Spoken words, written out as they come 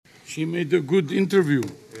She made a good interview.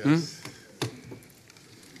 Yes. Huh?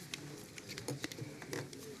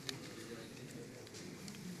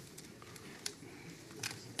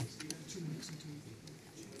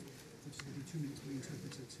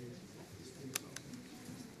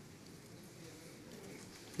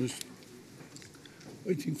 Just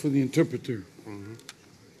waiting for the interpreter. Mm-hmm.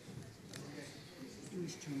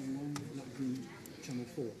 Channel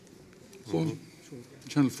 4.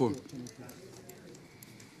 Channel 4.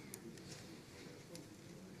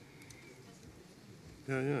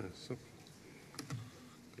 Yeah, so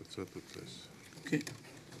that's what it says. Okay.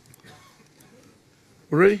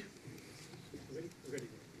 We're ready?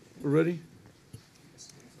 We're ready?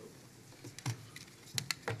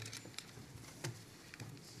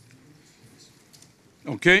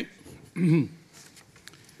 Okay.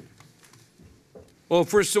 Well,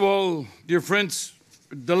 first of all, dear friends,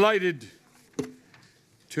 delighted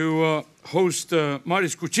to host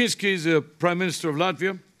Maris Kuczynski, the Prime Minister of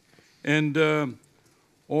Latvia, and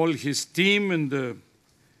all his team and the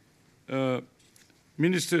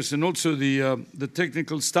ministers and also the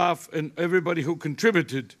technical staff and everybody who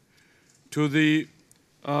contributed to the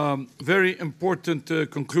very important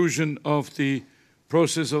conclusion of the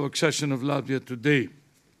process of accession of Latvia today.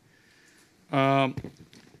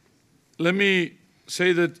 Let me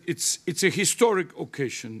say that it's a historic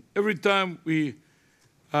occasion. Every time we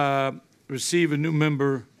receive a new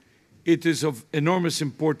member, it is of enormous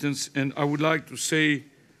importance, and I would like to say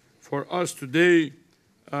for us today,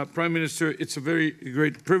 Prime Minister, it's a very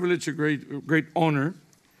great privilege, a great honor,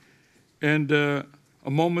 and a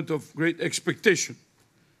moment of great expectation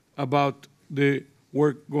about the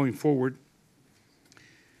work going forward.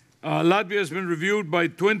 Latvia has been reviewed by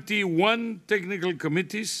 21 technical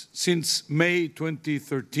committees since May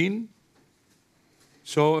 2013.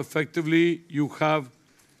 So effectively, you have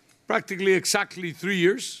practically exactly 3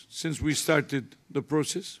 years since we started the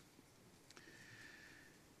process.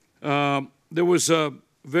 There was a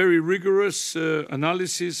very rigorous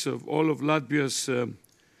analysis of all of Latvia's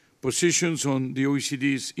positions on the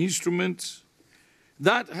OECD's instruments.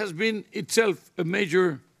 That has been itself a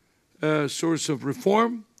major source of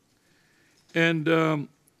reform. And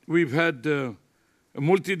we've had a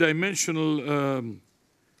multidimensional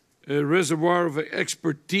reservoir of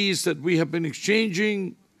expertise that we have been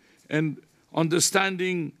exchanging and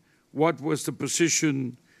understanding what was the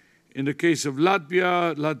position in the case of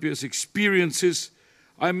Latvia, Latvia's experiences.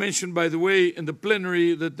 I mentioned, by the way, in the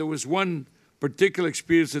plenary that there was one particular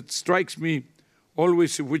experience that strikes me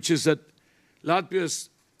always, which is that Latvia's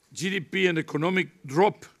GDP and economic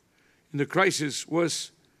drop in the crisis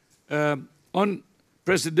was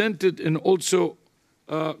unprecedented and also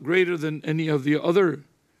greater than any of the other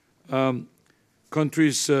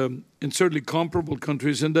countries, and certainly comparable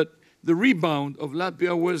countries, and that the rebound of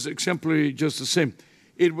Latvia was exemplary just the same.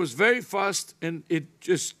 It was very fast, and it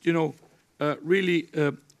just, really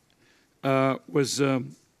was,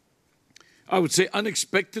 I would say,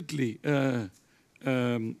 unexpectedly, the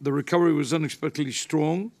recovery was unexpectedly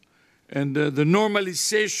strong. And the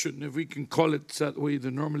normalization, if we can call it that way,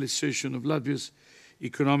 the normalization of Latvia's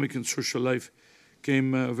economic and social life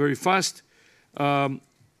came very fast.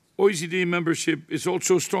 OECD membership is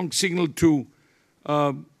also a strong signal to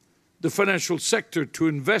the financial sector, to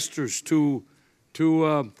investors, to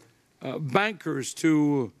bankers,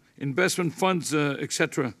 to investment funds,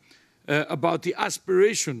 etc., about the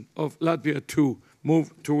aspiration of Latvia to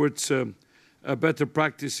move towards better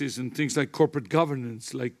practices and things like corporate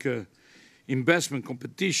governance, like investment,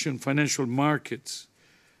 competition, financial markets,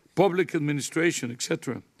 public administration,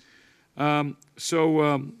 etc. There's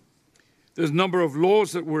a number of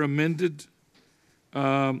laws that were amended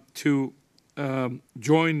to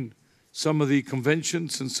join some of the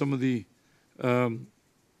conventions and some of the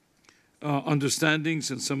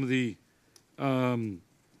understandings and some of the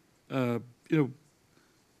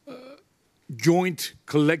joint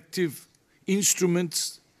collective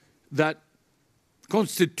instruments that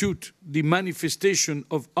constitute the manifestation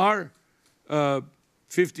of our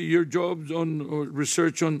 50-year jobs on or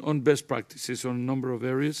research on best practices on a number of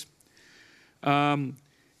areas.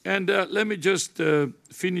 Let me just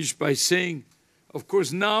finish by saying, of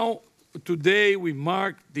course, now, today, we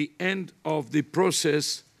mark the end of the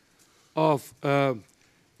process of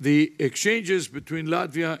the exchanges between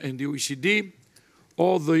Latvia and the OECD.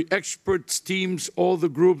 All the experts, teams, all the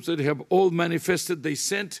groups that have all manifested, they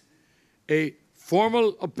sent a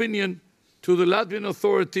formal opinion to the Latvian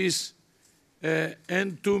authorities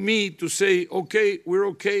and to me to say, okay,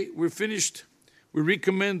 we're finished. We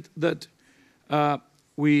recommend that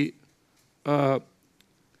we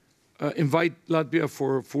invite Latvia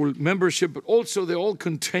for full membership, but also they all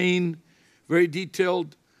contain very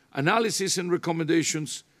detailed analysis and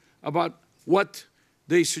recommendations about what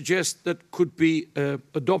they suggest that could be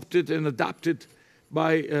adopted and adapted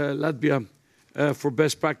by Latvia for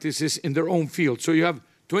best practices in their own field. So you have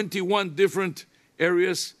 21 different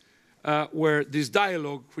areas where this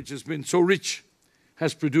dialogue, which has been so rich,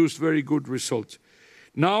 has produced very good results.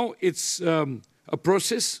 Now it's a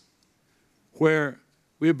process where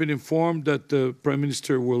we have been informed that the Prime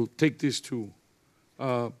Minister will take this to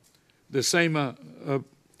the Sejm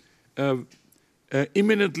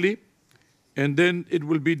imminently, and then it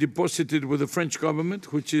will be deposited with the French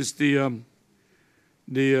government, which is the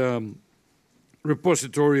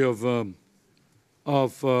repository of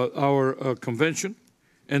our convention.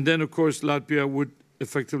 And then, of course, Latvia would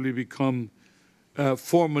effectively become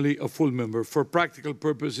formally a full member. For practical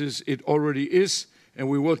purposes, it already is, and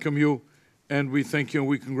we welcome you, and we thank you, and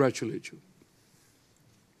we congratulate you.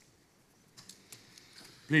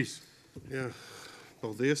 Please. Jā,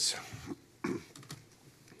 paldies.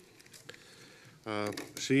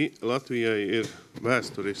 Šī Latvijai ir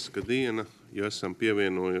vēsturiska diena, jo esam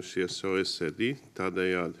pievienojušies OECD,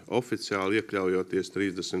 tādējādi oficiāli iekļaujoties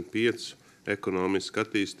 35 ekonomiski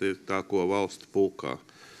attīstītāko valstu pulkā.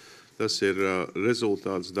 Tas ir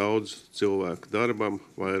rezultāts daudz cilvēku darbam,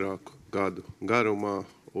 vairāku gadu garumā,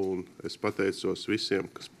 un es pateicos visiem,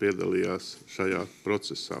 kas piedalījās šajā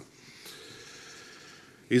procesā.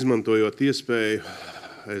 Izmantojot iespēju,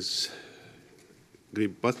 es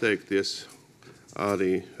gribu pateikties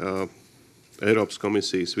arī Eiropas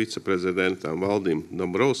komisijas viceprezidentam Valdim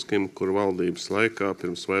Dombrovskim, kur valdības laikā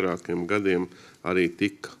pirms vairākiem gadiem arī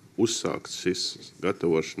tika uzsākts šis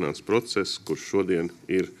gatavošanās process, kurš šodien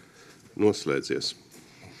ir noslēdzies.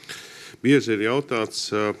 Bieži ir jautāts,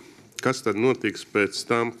 kas tad notiks pēc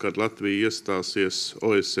tam, kad Latvija iestāsies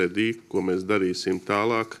OECD, ko mēs darīsim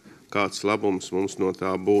tālāk, kāds labums mums no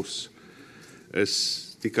tā būs.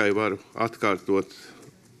 Es tikai varu atkārtot,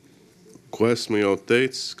 ko esmu jau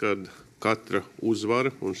teicis, kad katra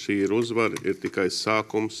uzvara, un šī ir uzvara, ir tikai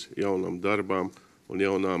sākums jaunam darbām un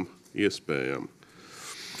jaunām iespējām.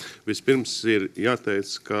 Vispirms ir jāteic,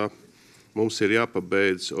 ka mums ir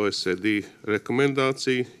jāpabeidz OECD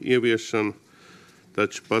rekomendāciju ieviešanu,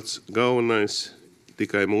 taču pats galvenais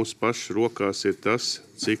tikai mūsu pašu rokās ir tas,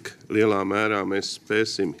 cik lielā mērā mēs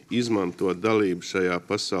spēsim izmantot dalību šajā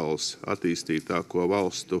pasaules attīstītāko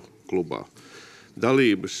valstu klubā.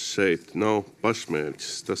 Dalības šeit nav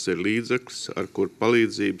pašmērķis, tas ir līdzeklis, ar kur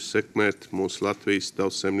palīdzību sekmēt mūsu Latvijas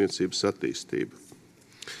tautsaimniecības attīstību.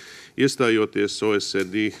 Iestājoties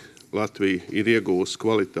OECD, Latvija ir iegūst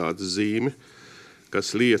kvalitātes zīmi,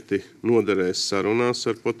 kas lieti noderēs sarunās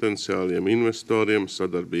ar potenciāliem investoriem,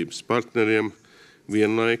 sadarbības partneriem.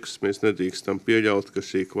 Vienlaikus mēs nedrīkstam pieļaut, ka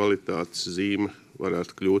šī kvalitātes zīme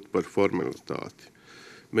varētu kļūt par formalitāti.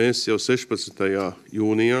 Mēs jau 16.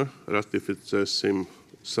 jūnijā ratificēsim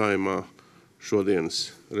Saeimā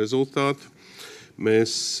šodienas rezultātu.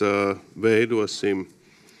 Mēs veidosim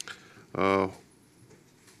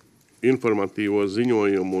informatīvo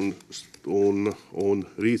ziņojumu un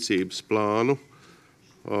rīcības plānu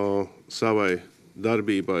savai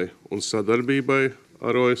darbībai un sadarbībai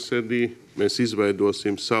ar OECD. Mēs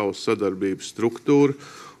izveidosim savu sadarbības struktūru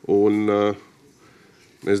un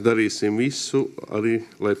mēs darīsim visu arī,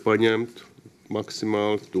 lai paņemtu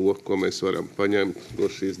maksimāli to, ko mēs varam paņemt no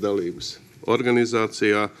šīs dalības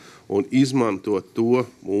organizācijā un izmantot to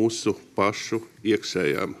mūsu pašu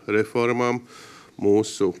iekšējām reformām,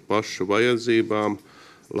 mūsu pašu vajadzībām,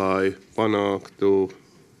 lai panāktu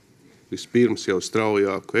vispirms jau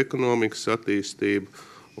straujāku ekonomikas attīstību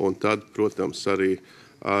un tad, protams,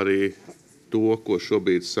 arī to, ko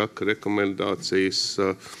šobrīd saka rekomendācijas,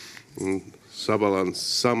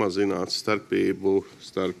 samazināt starpību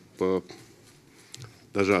starp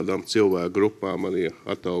dažādām cilvēku grupām arī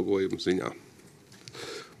atalgojuma ziņā.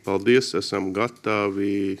 Paldies, esam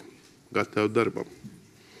gatavi darbam.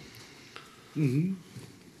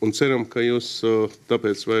 Un ceram, ka jūs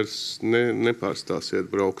tāpēc vairs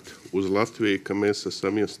nepārstāsiet braukt uz Latviju, ka mēs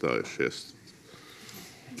esam iestājušies.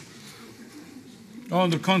 On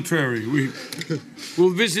the contrary,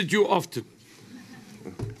 we'll visit you often.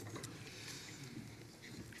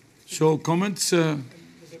 So, comments? There's a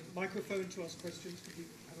microphone to ask questions. Could we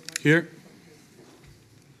have a microphone? Here.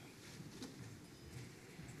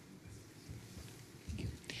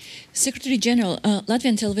 Secretary General,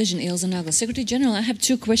 Latvian Television, Ilza Nagla. Secretary General, I have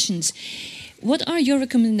two questions. What are your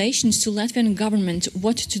recommendations to Latvian government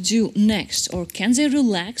what to do next? Or can they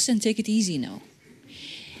relax and take it easy now?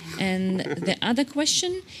 And the other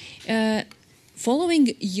question,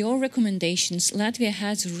 Following your recommendations, Latvia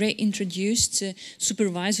has reintroduced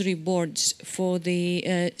supervisory boards for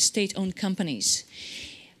the state-owned companies.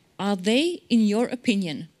 Are they, in your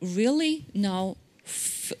opinion, really now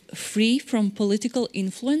free from political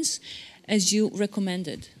influence as you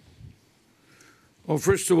recommended? Well,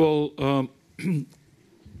 first of all,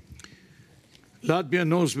 Latvia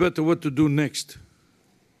knows better what to do next.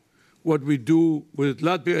 What we do with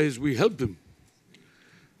Latvia is we help them.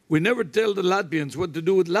 We never tell the Latvians what to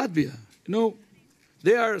do with Latvia. You know,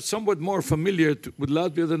 they are somewhat more familiar with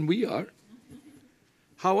Latvia than we are.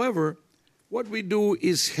 However, what we do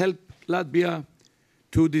is help Latvia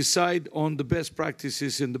to decide on the best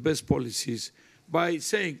practices and the best policies by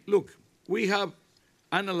saying, look, we have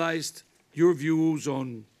analyzed your views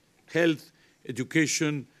on health,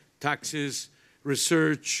 education, taxes,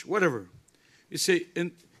 research, whatever. You say,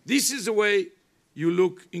 and this is the way you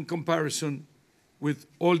look in comparison with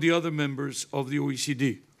all the other members of the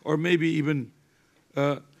OECD, or maybe even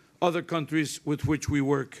other countries with which we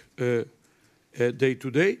work day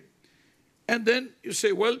to day. And then you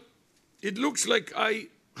say, well, it looks like I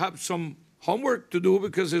have some homework to do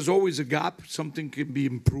because there's always a gap, something can be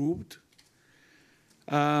improved,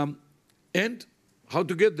 and how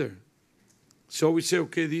to get there. So we say,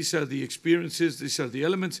 okay, these are the experiences, these are the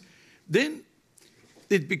elements. Then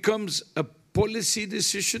it becomes a policy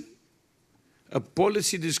decision, a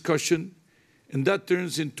policy discussion, and that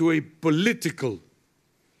turns into a political.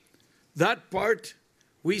 That part,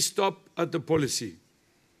 we stop at the policy,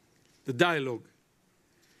 the dialogue.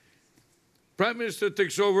 Prime Minister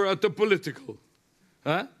takes over at the political.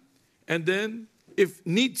 And then, if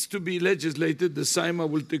needs to be legislated, the SAIMA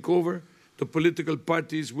will take over, the political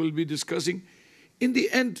parties will be discussing. In the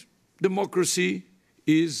end, democracy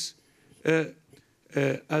is,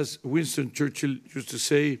 as Winston Churchill used to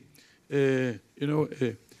say, the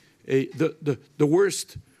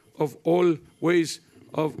worst of all ways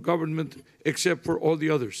of government except for all the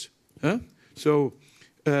others. So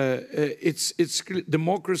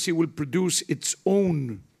democracy will produce its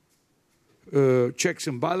own checks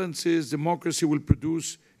and balances. Democracy will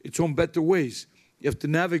produce its own better ways. You have to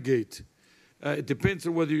navigate. It depends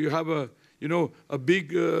on whether you have a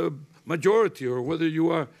big majority or whether you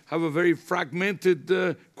have a very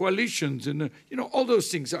fragmented coalitions, and all those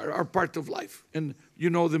things are part of life, and you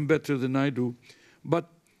know them better than I do. But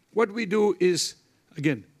what we do is,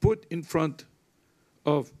 again, put in front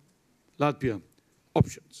of Latvia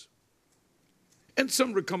options and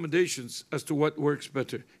some recommendations as to what works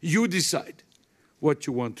better. You decide what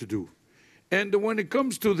you want to do. And when it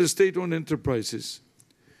comes to the state-owned enterprises,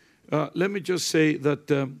 let me just say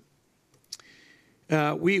that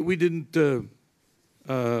we didn't,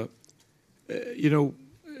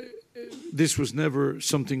 this was never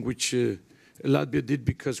something which Latvia did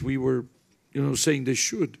because we were, saying they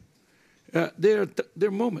should. There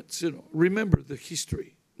are moments, remember the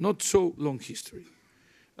history, not so long history.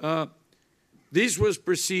 This was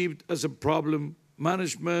perceived as a problem,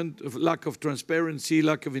 management, lack of transparency,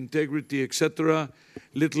 lack of integrity, etc.,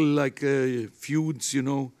 little like feuds,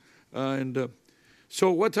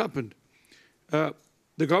 so what happened?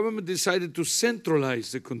 The government decided to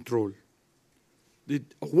centralize the control,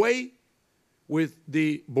 away with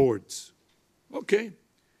the boards. Okay,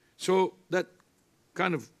 so that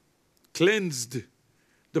kind of cleansed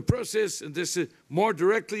the process, and this is more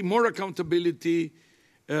directly, more accountability.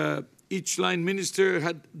 Each line minister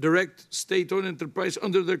had direct state-owned enterprise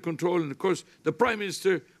under their control, and of course the prime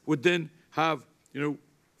minister would then have,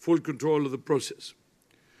 full control of the process.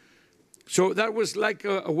 So that was like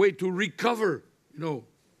a way to recover,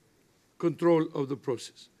 control of the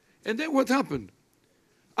process. And then what happened?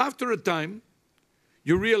 After a time,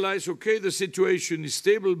 you realize, okay, the situation is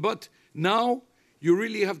stable, but now you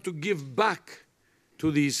really have to give back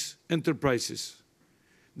to these enterprises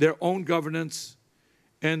their own governance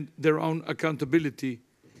and their own accountability.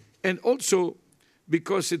 And also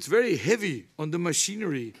because it's very heavy on the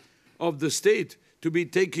machinery of the state to be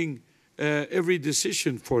taking every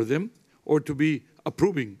decision for them or to be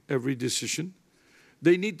approving every decision.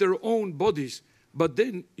 They need their own bodies. But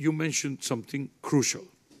then you mentioned something crucial.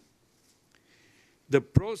 The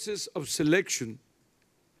process of selection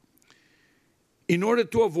in order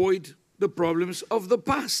to avoid the problems of the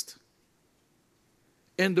past.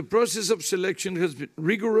 And the process of selection has been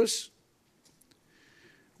rigorous.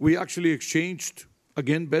 We actually exchanged,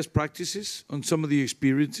 again, best practices on some of the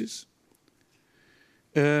experiences.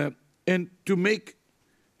 And to make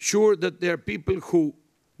sure that there are people who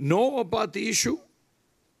know about the issue,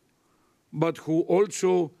 but who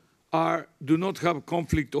also do not have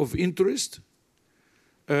conflict of interest,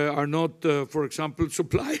 are not, for example,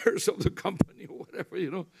 suppliers of the company or whatever,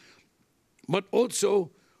 you know, but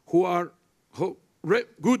also who are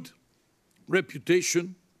good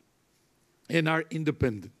reputation and are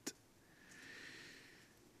independent.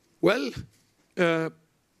 Well,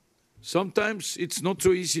 sometimes it's not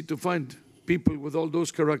so easy to find people with all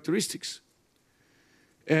those characteristics,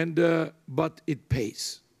 and but it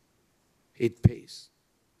pays. It pays.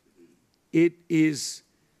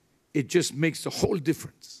 It just makes the whole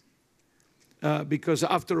difference. Because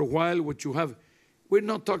after a while, what you have, we're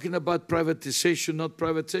not talking about privatization, not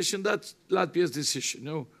privatization, that's Latvia's decision. You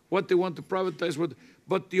know, what they want to privatize,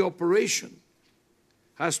 but the operation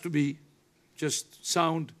has to be just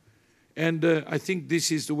sound, and I think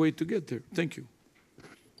this is the way to get there. Thank you.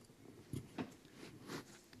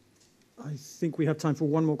 I think we have time for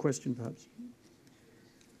one more question, perhaps.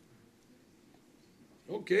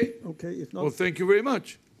 Okay. Okay, if not... Well, thank you very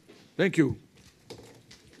much. Thank you.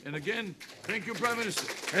 And again, thank you, Prime Minister.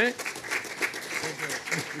 Eh?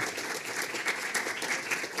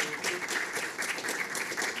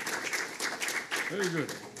 Very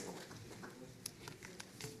good.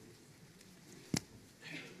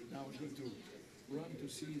 Now we're going to run to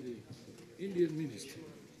see the Indian minister.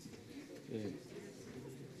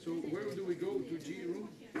 So where do we go? To G room?